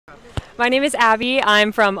My name is Abby.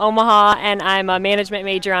 I'm from Omaha and I'm a management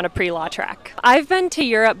major on a pre-law track. I've been to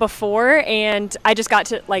Europe before and I just got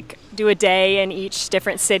to do a day in each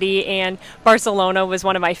different city, and Barcelona was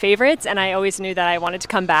one of my favorites, and I always knew that I wanted to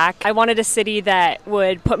come back. I wanted a city that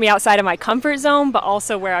would put me outside of my comfort zone, but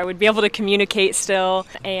also where I would be able to communicate still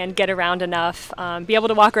and get around enough, be able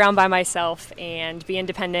to walk around by myself and be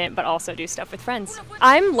independent, but also do stuff with friends.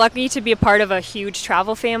 I'm lucky to be a part of a huge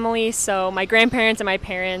travel family, so my grandparents and my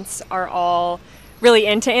parents are all really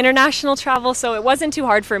into international travel, so it wasn't too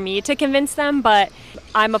hard for me to convince them, but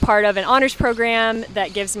I'm a part of an honors program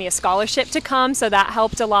that gives me a scholarship to come, so that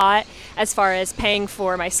helped a lot as far as paying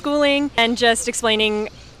for my schooling and just explaining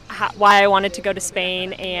why I wanted to go to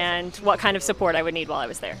Spain and what kind of support I would need while I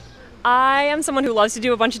was there. I am someone who loves to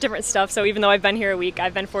do a bunch of different stuff, so even though I've been here a week,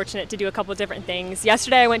 I've been fortunate to do a couple different things.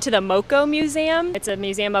 Yesterday I went to the Moco Museum. It's a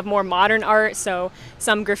museum of more modern art, so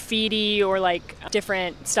some graffiti or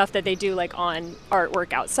different stuff that they do on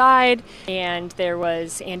artwork outside. And there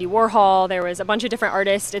was Andy Warhol, there was a bunch of different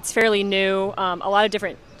artists. It's fairly new, a lot of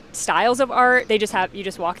different styles of art. You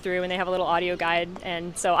just walk through and they have a little audio guide,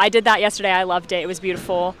 and so I did that yesterday. I loved it. It was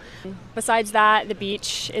beautiful. Besides that, the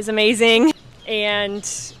beach is amazing and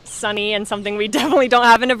sunny, and something we definitely don't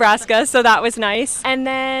have in Nebraska, so that was nice. And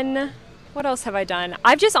then what else have I done?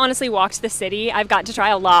 I've just honestly walked the city. I've got to try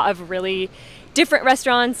a lot of really different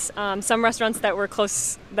restaurants, some restaurants that were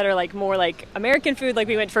close, that are more like American food.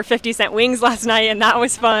 We went for 50-cent wings last night and that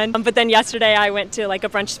was fun. But then yesterday I went to a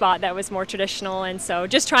brunch spot that was more traditional, and so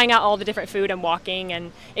just trying out all the different food and walking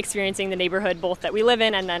and experiencing the neighborhood both that we live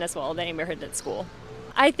in and then as well the neighborhood at school.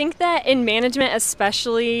 I think that in management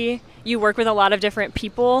especially, you work with a lot of different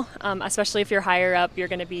people, especially if you're higher up. You're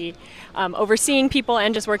going to be overseeing people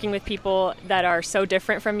and just working with people that are so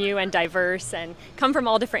different from you and diverse and come from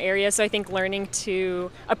all different areas. So I think learning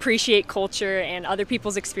to appreciate culture and other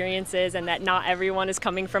people's experiences, and that not everyone is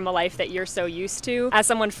coming from a life that you're so used to. As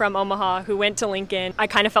someone from Omaha who went to Lincoln, I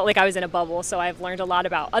kind of felt like I was in a bubble. So I've learned a lot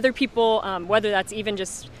about other people, whether that's even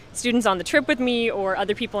just students on the trip with me or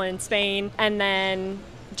other people in Spain. And then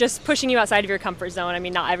just pushing you outside of your comfort zone. I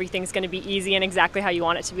mean, not everything's going to be easy and exactly how you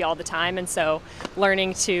want it to be all the time. And so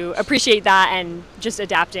learning to appreciate that and just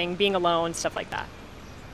adapting, being alone, stuff like that.